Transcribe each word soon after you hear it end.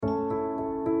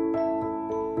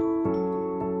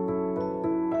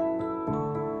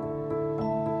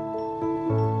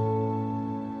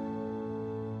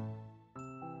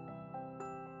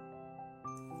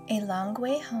long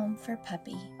way home for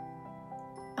Puppy.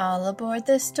 All aboard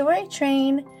the story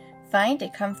train. Find a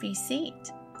comfy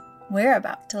seat. We're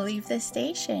about to leave the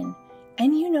station,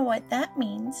 and you know what that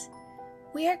means.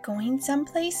 We're going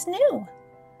someplace new.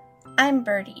 I'm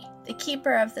Birdie, the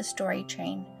keeper of the story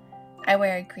train. I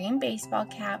wear a green baseball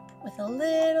cap with a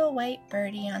little white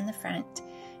birdie on the front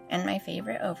and my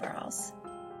favorite overalls.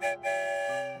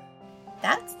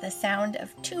 That's the sound of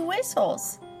 2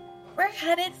 whistles. We're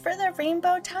headed for the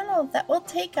rainbow tunnel that will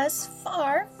take us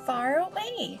far, far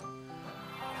away.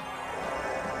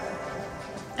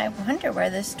 I wonder where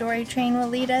the story train will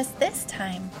lead us this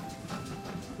time.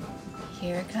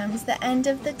 Here comes the end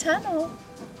of the tunnel.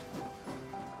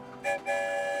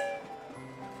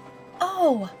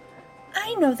 Oh,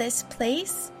 I know this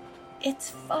place. It's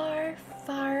far,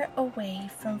 far away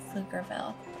from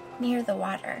Pflugerville, near the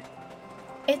water.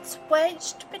 It's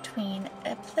wedged between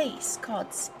a place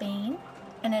called Spain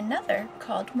and another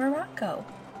called Morocco.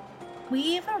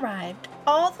 We've arrived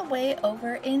all the way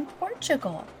over in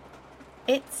Portugal.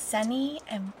 It's sunny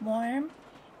and warm,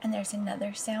 and there's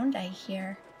another sound I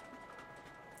hear.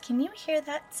 Can you hear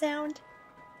that sound?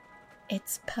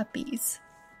 It's puppies.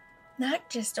 Not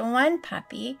just one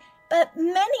puppy, but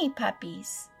many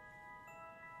puppies.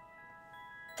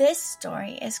 This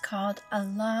story is called A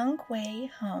Long Way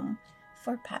Home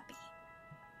for Puppy.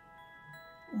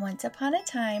 Once upon a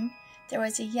time, there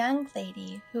was a young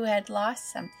lady who had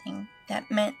lost something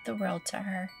that meant the world to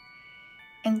her.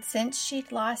 And since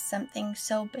she'd lost something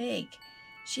so big,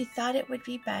 she thought it would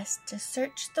be best to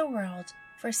search the world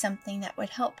for something that would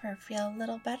help her feel a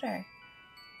little better.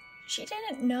 She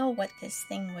didn't know what this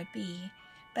thing would be,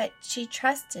 but she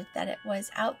trusted that it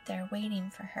was out there waiting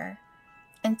for her.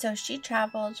 And so she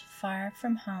traveled far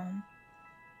from home.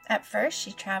 At first,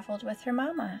 she traveled with her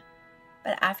mama,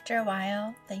 but after a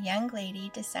while, the young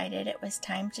lady decided it was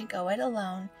time to go it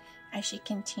alone as she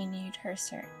continued her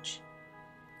search.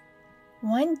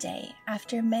 One day,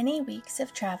 after many weeks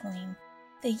of traveling,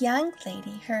 the young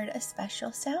lady heard a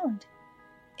special sound.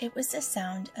 It was the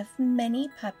sound of many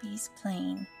puppies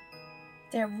playing.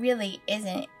 There really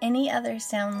isn't any other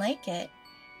sound like it,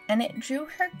 and it drew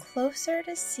her closer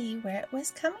to see where it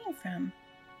was coming from.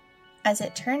 As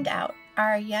it turned out,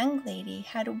 our young lady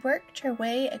had worked her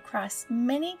way across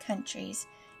many countries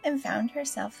and found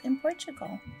herself in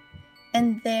Portugal.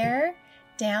 And there,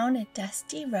 down a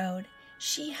dusty road,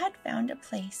 she had found a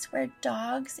place where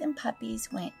dogs and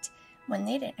puppies went when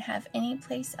they didn't have any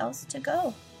place else to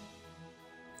go.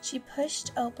 She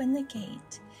pushed open the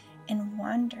gate and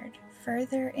wandered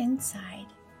further inside.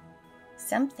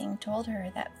 Something told her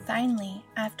that finally,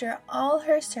 after all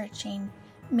her searching,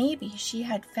 maybe she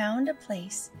had found a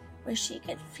place where she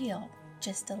could feel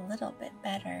just a little bit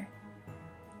better.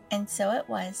 And so it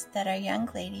was that our young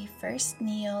lady first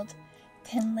kneeled,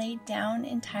 then laid down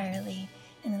entirely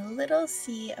in a little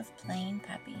sea of playing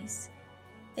puppies.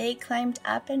 They climbed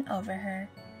up and over her.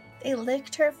 They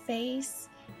licked her face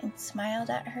and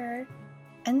smiled at her,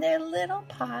 and their little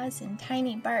paws and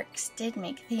tiny barks did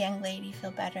make the young lady feel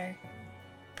better.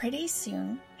 Pretty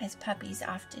soon, as puppies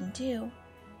often do,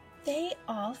 they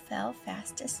all fell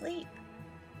fast asleep,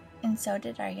 and so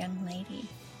did our young lady.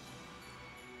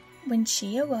 When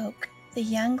she awoke, the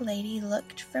young lady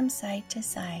looked from side to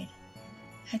side.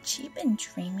 Had she been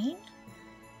dreaming?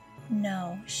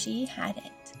 No, she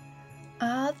hadn't.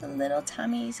 All the little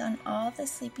tummies on all the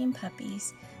sleeping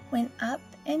puppies went up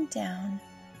and down,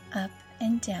 up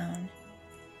and down.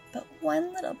 But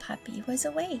one little puppy was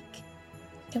awake.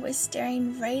 It was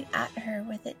staring right at her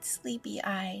with its sleepy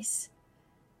eyes.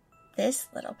 This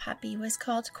little puppy was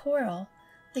called Coral,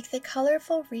 like the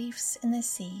colorful reefs in the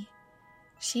sea.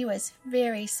 She was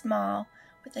very small,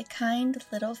 with a kind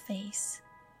little face.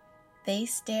 They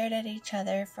stared at each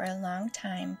other for a long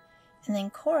time, and then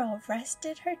Coral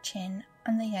rested her chin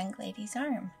on the young lady's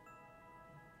arm.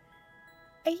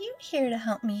 "Are you here to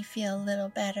help me feel a little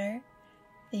better?"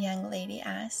 the young lady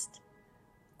asked.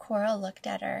 Coral looked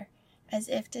at her, as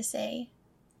if to say,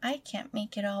 "I can't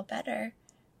make it all better,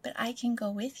 but I can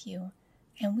go with you,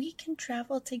 and we can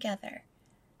travel together.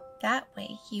 That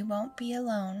way you won't be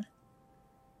alone."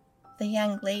 The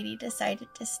young lady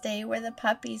decided to stay where the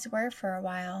puppies were for a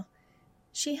while.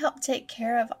 She helped take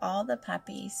care of all the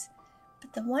puppies,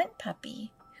 but the one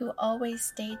puppy who always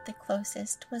stayed the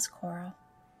closest was Coral.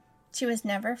 She was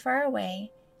never far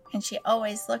away, and she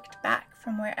always looked back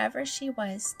from wherever she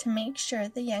was to make sure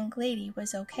the young lady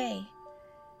was okay.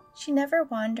 She never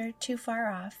wandered too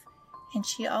far off, and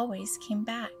she always came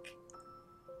back.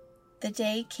 The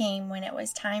day came when it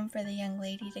was time for the young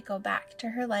lady to go back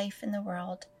to her life in the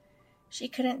world. She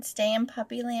couldn't stay in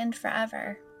Puppyland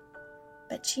forever.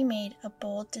 but she made a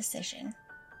bold decision.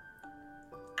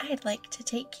 "I'd like to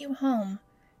take you home,"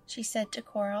 she said to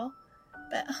Coral,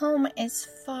 "but home is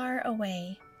far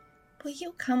away. Will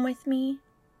you come with me?"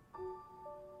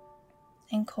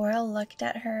 And Coral looked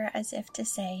at her as if to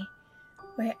say,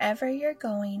 "Wherever you're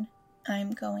going,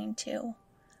 I'm going too.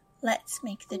 Let's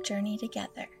make the journey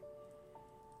together."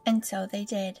 And so they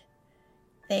did.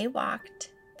 They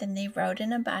walked, then they rode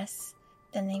in a bus,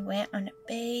 then they went on a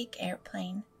big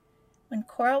airplane. When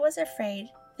Coral was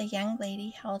afraid, the young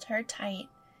lady held her tight,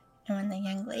 and when the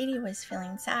young lady was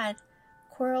feeling sad,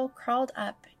 Coral crawled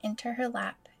up into her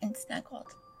lap and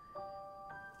snuggled.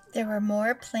 There were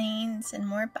more planes and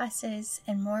more buses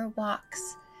and more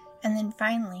walks, and then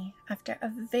finally, after a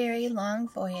very long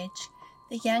voyage,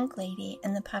 the young lady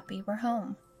and the puppy were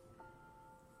home.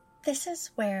 "This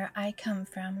is where I come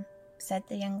from," said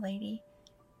the young lady.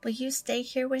 "Will you stay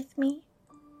here with me?"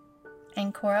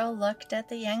 And Coral looked at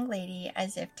the young lady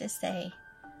as if to say,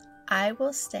 "I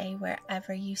will stay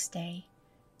wherever you stay.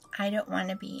 I don't want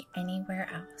to be anywhere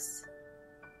else."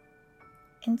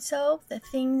 And so the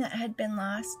thing that had been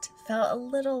lost felt a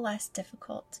little less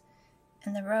difficult,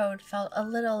 and the road felt a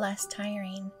little less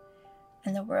tiring,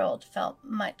 and the world felt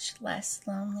much less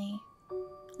lonely.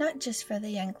 Not just for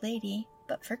the young lady,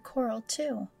 but for Coral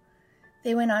too.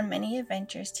 They went on many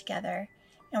adventures together,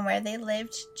 and where they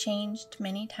lived changed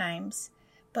many times,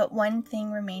 but one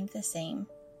thing remained the same.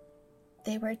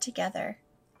 They were together,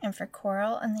 and for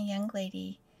Coral and the young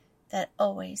lady, that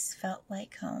always felt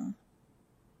like home.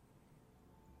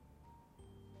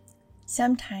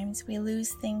 Sometimes we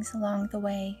lose things along the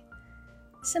way.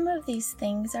 Some of these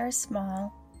things are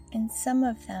small, and some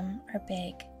of them are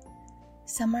big.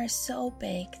 Some are so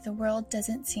big the world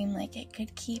doesn't seem like it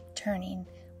could keep turning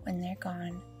when they're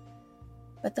gone.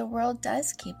 But the world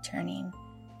does keep turning,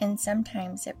 and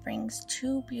sometimes it brings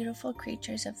two beautiful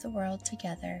creatures of the world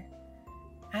together.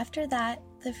 After that,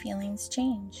 the feelings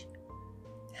change.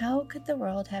 How could the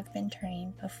world have been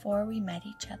turning before we met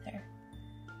each other?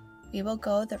 We will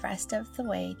go the rest of the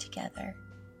way together,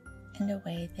 and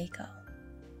away they go.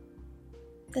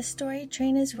 The story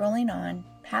train is rolling on,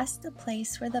 past the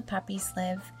place where the puppies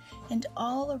live, and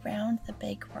all around the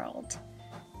big world.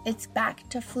 It's back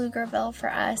to Pflugerville for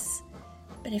us,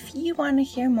 but if you want to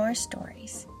hear more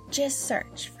stories, just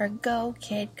search for Go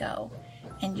Kid Go,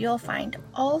 and you'll find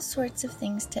all sorts of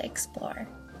things to explore.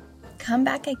 Come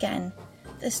back again.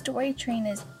 The story train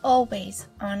is always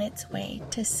on its way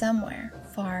to somewhere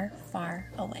far,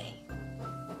 far away.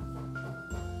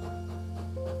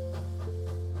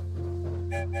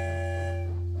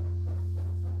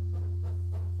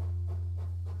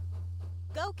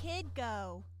 Go Kid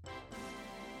Go!